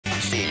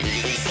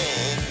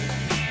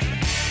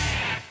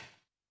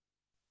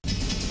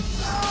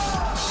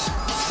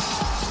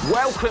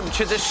Welcome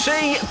to the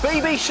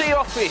BBC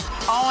office.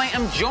 I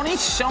am Johnny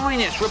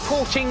Sinus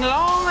reporting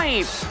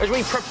live as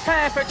we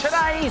prepare for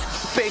today's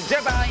big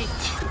debate.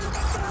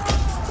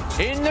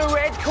 In the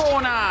red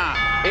corner,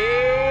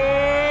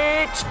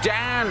 it's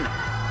Dan.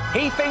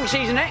 He thinks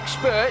he's an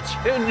expert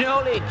at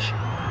knowledge.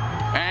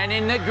 And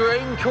in the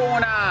green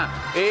corner,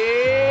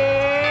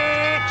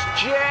 it's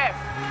Jeff.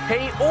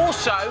 He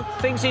also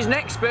thinks he's an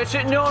expert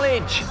at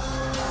knowledge.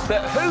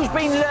 But who's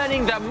been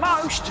learning the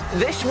most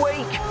this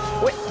week?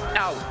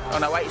 Oh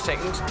no, wait a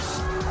second.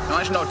 No,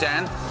 it's not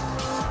Dan.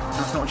 No,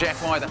 it's not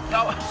Jeff either.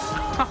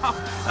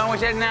 Oh,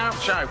 it's Ed and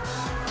Oucho.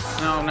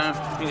 Oh no,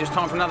 it's just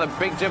time for another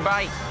big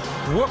debate.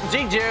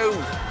 Whoop-de-doo.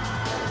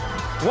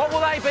 What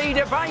will they be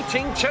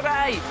debating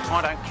today?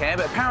 I don't care,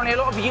 but apparently a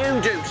lot of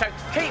you do. So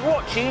keep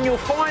watching and you'll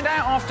find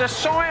out after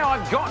Sorry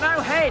I've Got No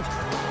Head.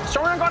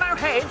 Sorry I've Got No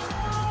Head?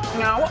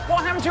 No,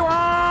 what happened to Arthur?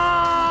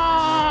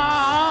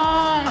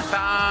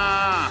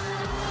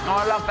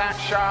 I love that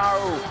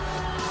show.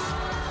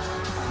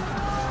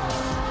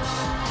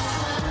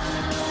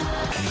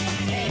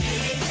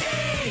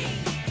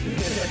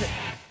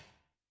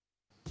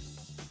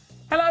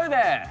 Hello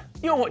there.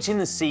 You're watching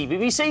the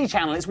CBBC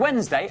channel. It's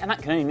Wednesday, and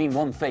that can only mean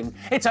one thing.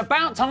 It's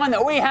about time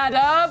that we had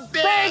a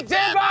big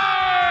debate!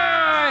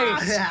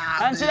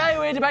 And today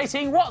we're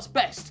debating what's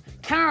best,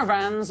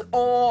 Caravans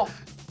or...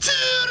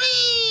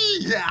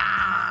 Terry!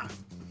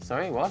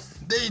 Sorry, what?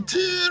 The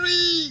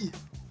Terry!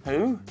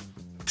 Who?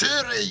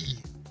 Terry!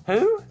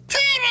 Who?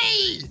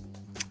 Terry!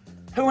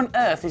 Who on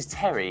earth is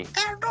Terry?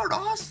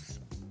 Erdonos!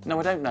 No,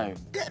 I don't know.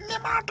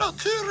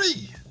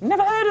 Terry!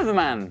 Never heard of the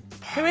man.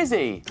 Who is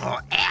he?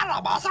 Terry!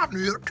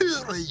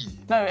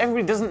 No,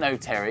 everybody doesn't know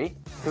Terry,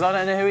 because I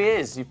don't know who he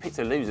is. You picked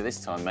a loser this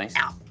time, mate.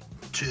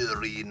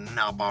 Terry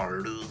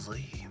never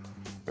loses.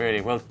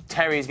 Really? Well,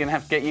 Terry's going to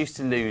have to get used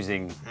to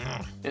losing.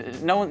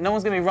 No one's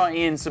going to be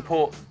writing in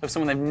support of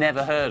someone they've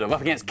never heard of,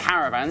 up against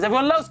Caravans.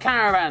 Everyone loves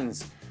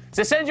Caravans.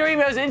 So send your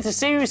emails in to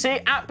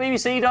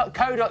cbc@bbc.co.uk.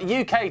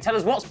 Tell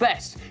us what's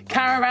best,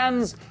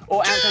 Caravans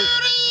or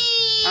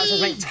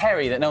Oucho's mate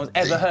Terry that no one's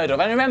ever heard of.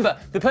 And remember,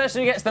 the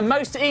person who gets the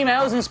most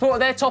emails in support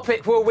of their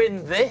topic will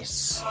win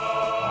this.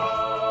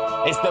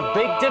 It's the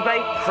Big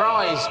Debate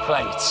prize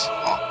plate.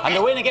 And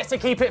the winner gets to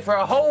keep it for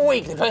a whole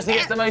week, the person who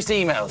gets the most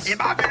emails.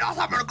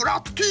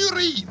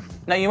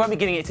 No, you won't be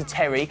giving it to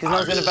Terry, because no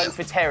one's going to vote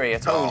for Terry, I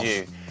told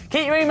you.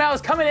 Keep your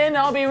emails coming in, and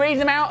I'll be reading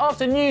them out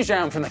after news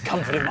round from the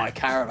comfort of my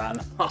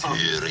caravan.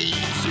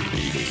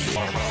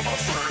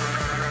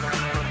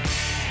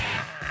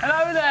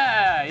 Hello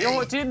there! You're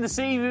watching the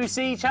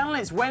CBC channel.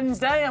 It's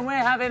Wednesday and we're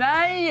having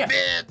a...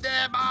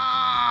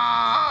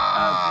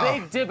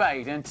 big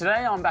debate. And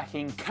today I'm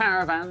backing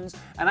Caravans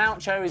and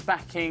Oucho is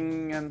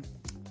backing...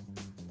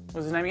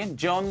 what's his name again?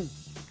 John?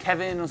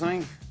 Kevin or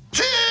something?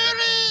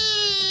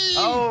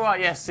 Oh, right,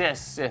 yes,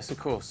 of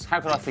course. How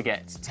could I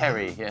forget?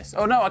 Terry, yes.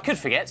 Oh, no, I could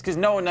forget, because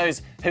no one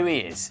knows who he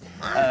is.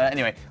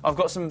 Anyway, I've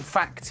got some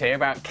facts here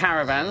about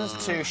Caravans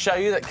to show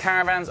you that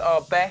Caravans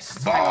are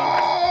best.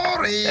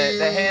 Boring!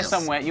 They're here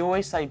somewhere. You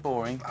always say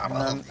boring.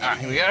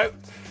 Here we go.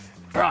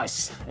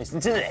 Right,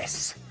 listen to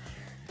this.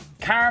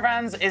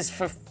 Caravans is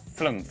for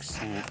flunks.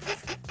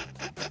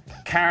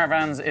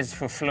 Caravans is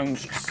for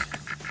flunks.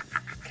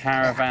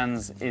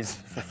 Caravans is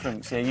for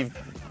flunks. Yeah,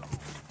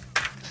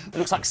 it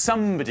looks like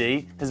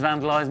somebody has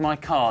vandalised my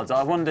cards.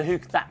 I wonder who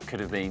that could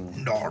have been.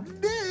 Not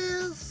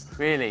this.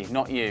 Really?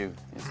 Not you?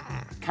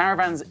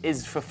 Caravans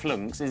is for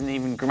flunks isn't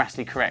even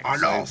grammatically correct. I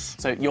know.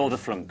 So you're the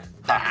flunk.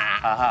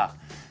 Ha.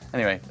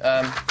 Anyway,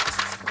 got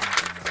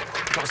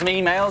some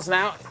emails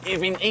now.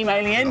 You've been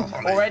emailing in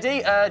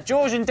already.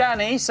 George and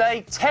Danny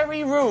say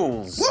Terry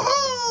rules.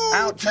 Woohoo!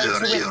 Oucho to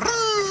win.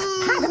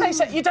 How can they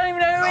say? You don't even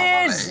know who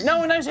he is. No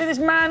one knows who this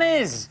man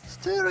is.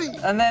 Terry.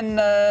 And then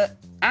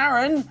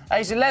Aaron,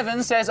 age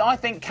 11, says, I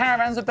think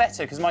Caravans are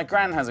better because my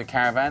gran has a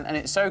caravan and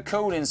it's so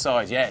cool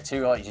inside. Yeah,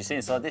 too right. You see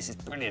inside. This is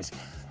brilliant.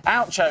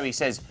 Oucho, he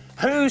says,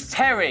 who's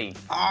Terry?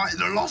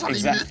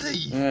 Exactly.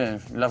 Yeah,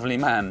 lovely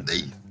man.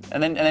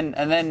 And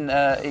then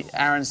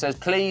Aaron says,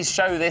 please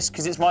show this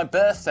because it's my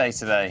birthday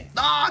today.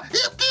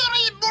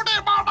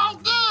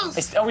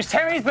 It's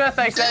Terry's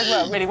birthday today as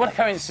well. Really, what a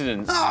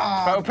coincidence.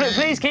 Well,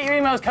 please keep your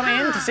emails coming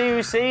in to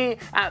cbc@bbc.co.uk.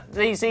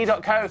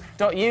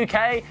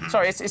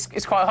 Sorry,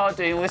 it's quite hard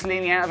doing all this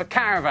leaning out of a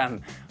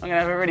caravan. I'm going to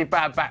have a really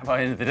bad back by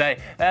the end of the day.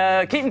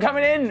 Keep them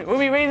coming in. We'll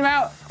be reading them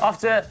out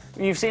after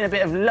you've seen a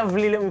bit of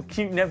lovely little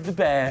cute Nev the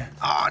Bear.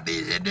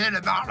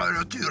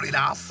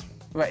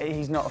 Right,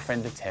 he's not a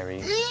friend of Terry.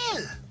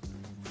 Yeah.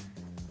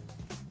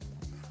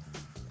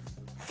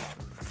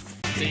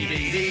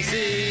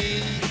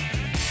 CBDC.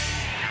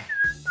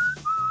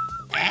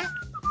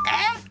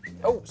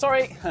 Oh,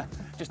 sorry.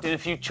 Just doing a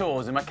few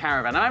chores in my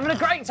caravan. I'm having a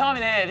great time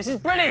in here. This is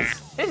brilliant.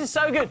 This is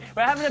so good.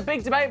 We're having a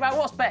big debate about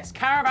what's best,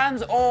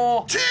 Caravans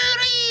or...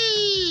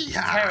 Terry!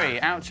 Terry,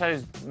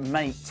 Oucho's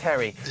mate,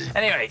 Terry.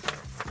 Anyway,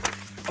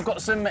 I've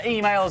got some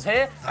emails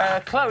here.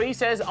 Chloe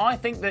says, I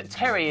think that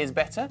Terry is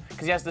better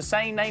because he has the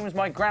same name as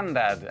my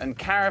granddad and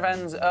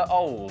caravans are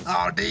old.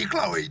 Oh, D,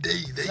 Chloe,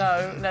 D.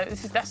 No,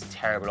 that's a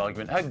terrible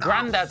argument. Her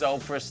granddad's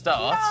old for a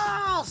start.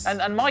 Yes.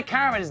 And my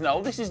caravan isn't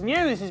old. This is new.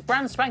 This is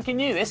brand spanking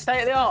new. This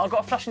state of the art. I've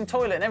got a flushing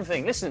toilet and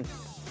everything. Listen.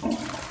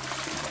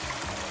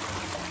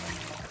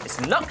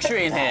 It's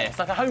luxury in here. It's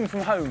like a home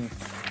from home.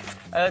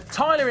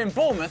 Tyler in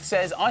Bournemouth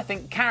says, I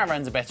think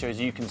caravans are better as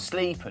you can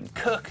sleep and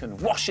cook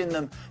and wash in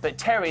them, but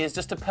Terry is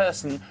just a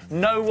person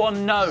no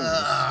one knows.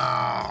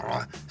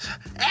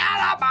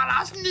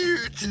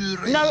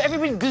 No,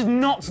 everybody does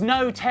not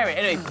know Terry.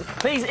 Anyway,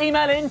 please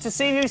email in to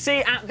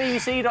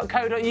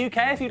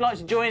cvc@bbc.co.uk if you'd like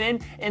to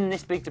join in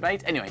this big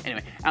debate. Anyway,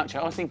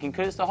 Oucho, I was thinking,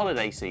 because it's the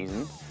holiday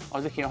season, I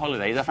was looking at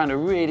holidays, I found a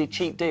really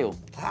cheap deal.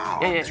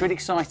 Yeah, it's really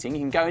exciting.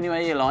 You can go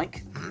anywhere you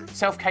like.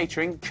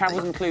 Self-catering,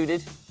 travel's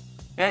included.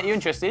 Yeah, you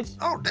interested?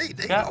 Oh, D.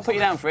 Yeah, I'll put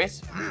you down for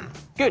it.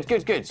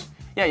 Good.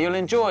 Yeah, you'll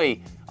enjoy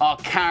our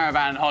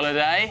caravan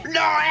holiday.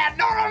 No,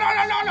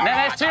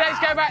 It's too late to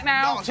go back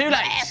now. Too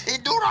late. You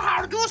don't know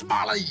how to do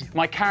smelly.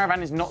 My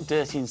caravan is not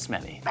dirty and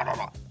smelly.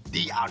 No.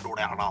 D, I don't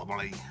know how to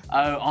smelly.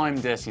 Oh,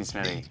 I'm dirty and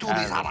smelly.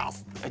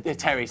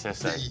 Terry says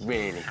so.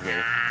 Really.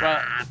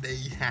 Well,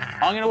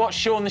 I'm going to watch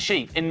Shaun the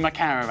Sheep in my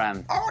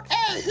caravan. Oh,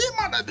 hey,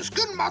 my name is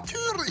Gunnar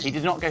Turi. He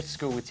did not go to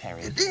school with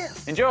Terry. It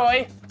is.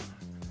 Enjoy.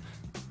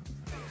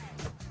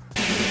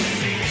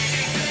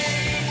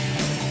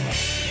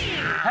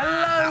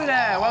 Hello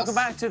there, welcome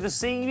back to the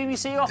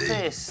BBC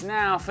office.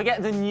 Now,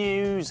 forget the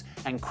news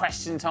and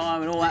question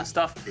time and all that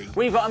stuff.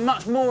 We've got a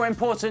much more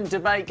important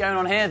debate going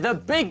on here, the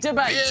big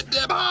debate.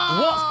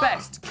 What's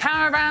best,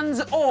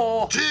 caravans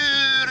or...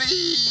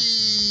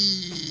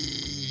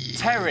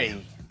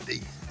 Terry.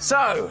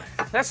 So,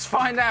 let's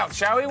find out,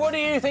 shall we? What do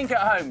you think at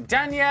home?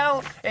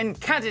 Danielle in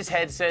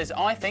Cadishead says,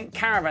 I think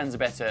caravans are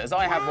better, as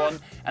I have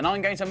one, and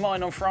I'm going to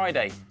mine on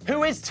Friday.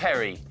 Who is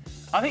Terry?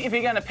 I think if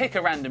you're going to pick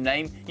a random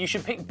name, you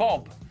should pick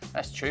Bob.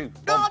 That's true.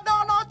 Bob. No,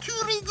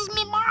 Turi is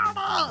my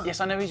mother.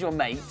 Yes, I know he's your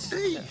mate.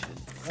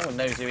 No one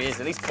knows who he is.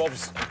 At least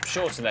Bob's a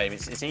shorter name.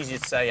 It's easier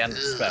to say and to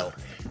spell.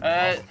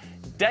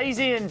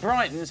 Daisy in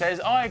Brighton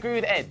says, I agree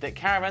with Ed that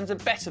caravans are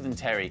better than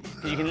Terry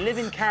because you can live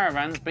in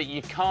caravans, but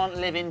you can't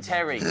live in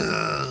Terry.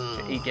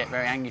 He'd get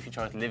very angry if you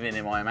tried to live in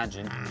him, I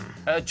imagine.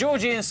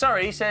 Georgie in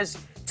Surrey says,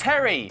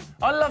 Terry.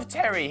 I love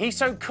Terry. He's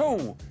so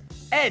cool.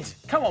 Ed,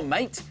 come on,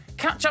 mate.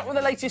 Catch up with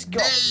the latest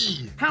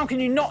goss. How can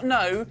you not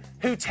know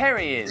who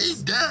Terry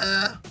is?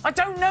 I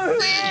don't know who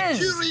he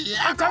is.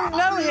 I don't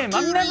know him.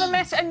 I've never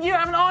met, and you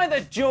haven't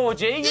either,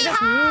 Georgie. You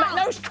just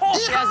no, of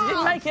course he has. He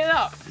didn't make it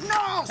up.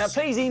 No. Now,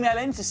 please email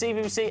in to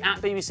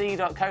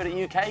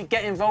cvc@bbc.co.uk.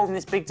 Get involved in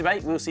this big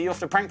debate. We'll see you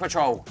after Prank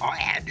Patrol. Oh,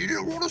 and you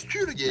didn't want us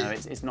to again. No,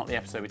 it's not the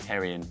episode with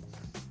Terry in,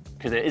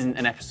 because there isn't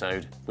an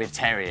episode with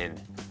Terry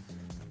in.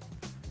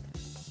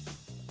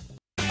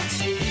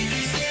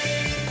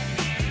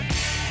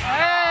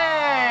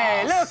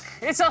 Look,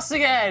 it's us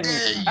again.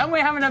 And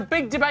we're having a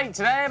big debate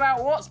today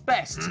about what's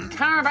best,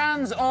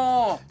 caravans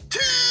or...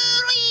 Terry!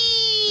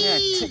 Yeah,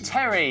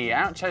 Terry,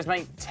 Oucho's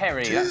mate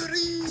Terry.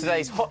 That's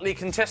today's hotly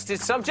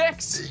contested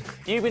subjects.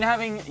 You've been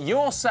having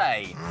your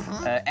say.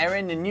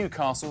 Erin in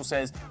Newcastle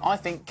says, I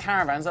think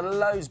caravans are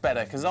loads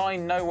better because I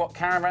know what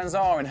caravans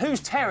are. And who's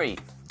Terry?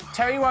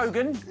 Terry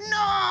Wogan?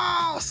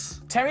 No!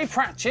 Terry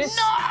Pratchett?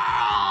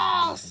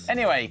 No!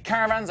 Anyway,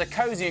 caravans are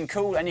cosy and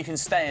cool and you can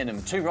stay in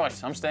them. Too right,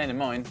 I'm staying in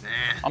mine.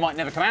 I might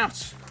never come out.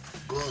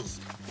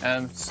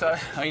 So,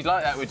 you'd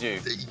like that, would you?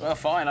 Well,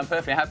 fine, I'm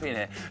perfectly happy in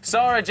here.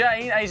 Sarah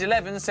Jane, age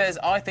 11, says,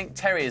 I think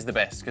Terry is the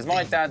best, because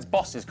my dad's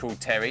boss is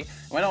called Terry.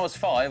 When I was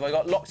 5, I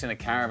got locked in a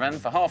caravan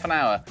for half an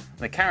hour.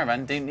 The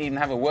caravan didn't even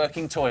have a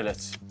working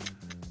toilet.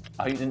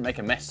 I hope you didn't make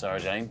a mess,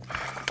 Sarah Jane.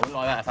 I wouldn't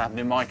like that if it happened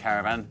in my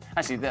caravan.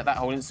 Actually, that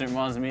whole incident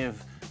reminds me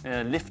of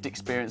a lift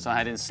experience I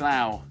had in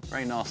Slough.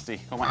 Very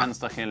nasty. Got my hand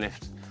stuck in a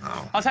lift.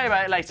 I'll tell you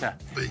about it later.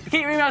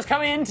 Keep your emails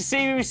coming in to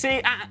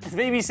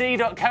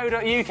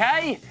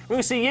cvc@bbc.co.uk.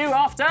 We'll see you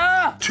after...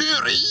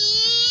 Terry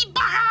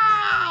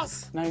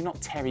Bass! No, not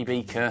Terry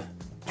Beaker.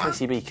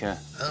 Tracy Beaker.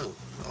 Oh,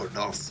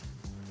 nice.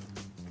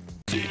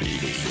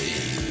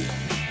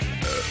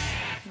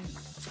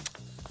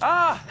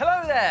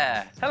 Hello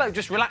there. Hello,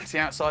 just relaxing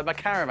outside my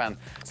caravan.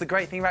 It's the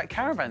great thing about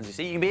caravans, you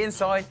see. You can be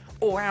inside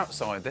or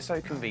outside. They're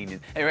so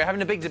convenient. Anyway, we're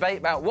having a big debate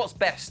about what's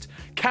best,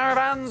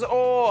 caravans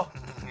or...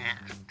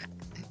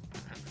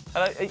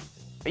 Hello,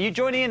 are you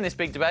joining in this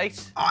big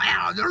debate? Oh,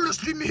 yeah, they're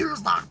listening to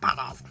here's that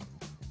badass.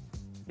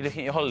 You're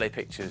looking at your holiday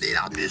pictures?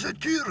 Yeah, this is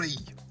Terry.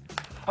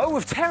 Oh,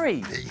 with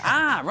Terry?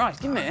 Right,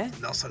 give me it.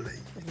 Nuzzly.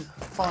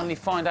 Finally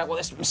find out what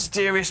this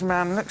mysterious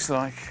man looks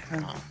like.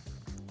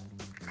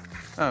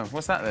 Oh,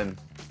 what's that then?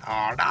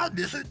 Oh, that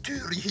is a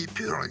Terry.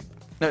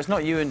 No, it's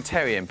not you and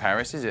Terry in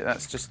Paris, is it?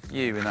 That's just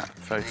you in that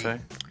photo.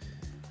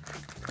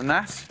 And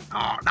that?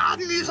 Oh, that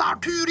is our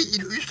Terry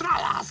in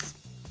Australia.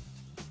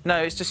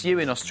 No, it's just you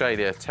in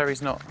Australia.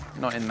 Terry's not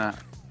in that.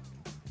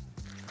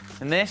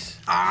 And this?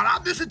 Oh,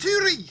 that is a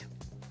Terry.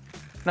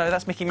 No,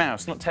 that's Mickey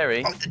Mouse, not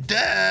Terry. Oh,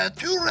 Terry.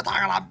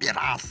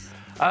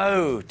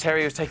 Oh,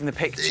 Terry was taking the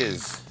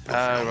pictures.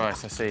 Oh, right,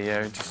 I see.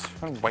 Yeah, just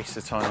what a waste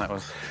of time that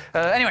was.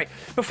 Anyway,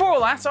 before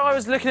all that, I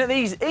was looking at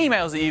these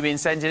emails that you've been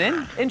sending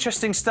in.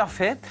 Interesting stuff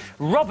here.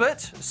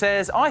 Robert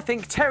says, I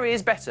think Terry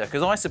is better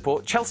because I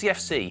support Chelsea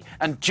FC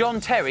and John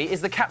Terry is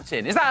the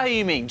captain. Is that who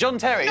you mean? John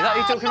Terry? Is that who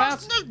you're talking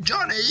about? No,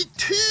 Johnny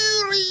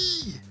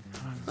Terry.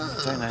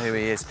 I don't know who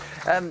he is.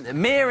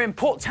 Mia in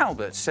Port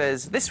Talbot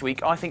says, this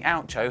week I think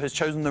Oucho has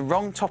chosen the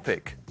wrong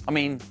topic. I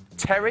mean,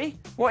 Terry?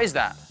 What is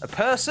that? A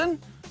person?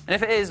 And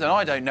if it is, then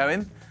I don't know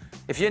him.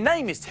 If your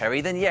name is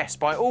Terry, then yes,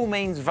 by all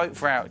means vote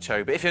for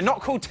Oucho. But if you're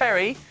not called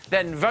Terry,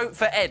 then vote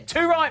for Ed.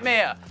 Too right,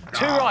 Mia.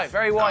 Too right.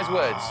 Very wise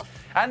words.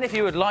 And if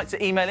you would like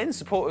to email in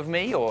support of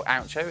me or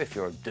Oucho, if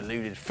you're a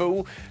deluded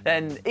fool,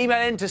 then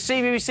email in to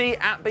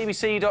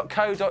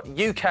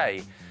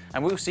cbbc@bbc.co.uk.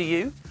 And we'll see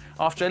you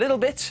after a little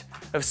bit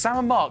of Sam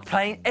and Mark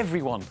playing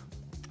everyone.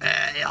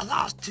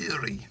 That's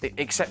Terry.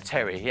 Except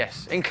Terry,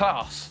 yes, in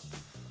class.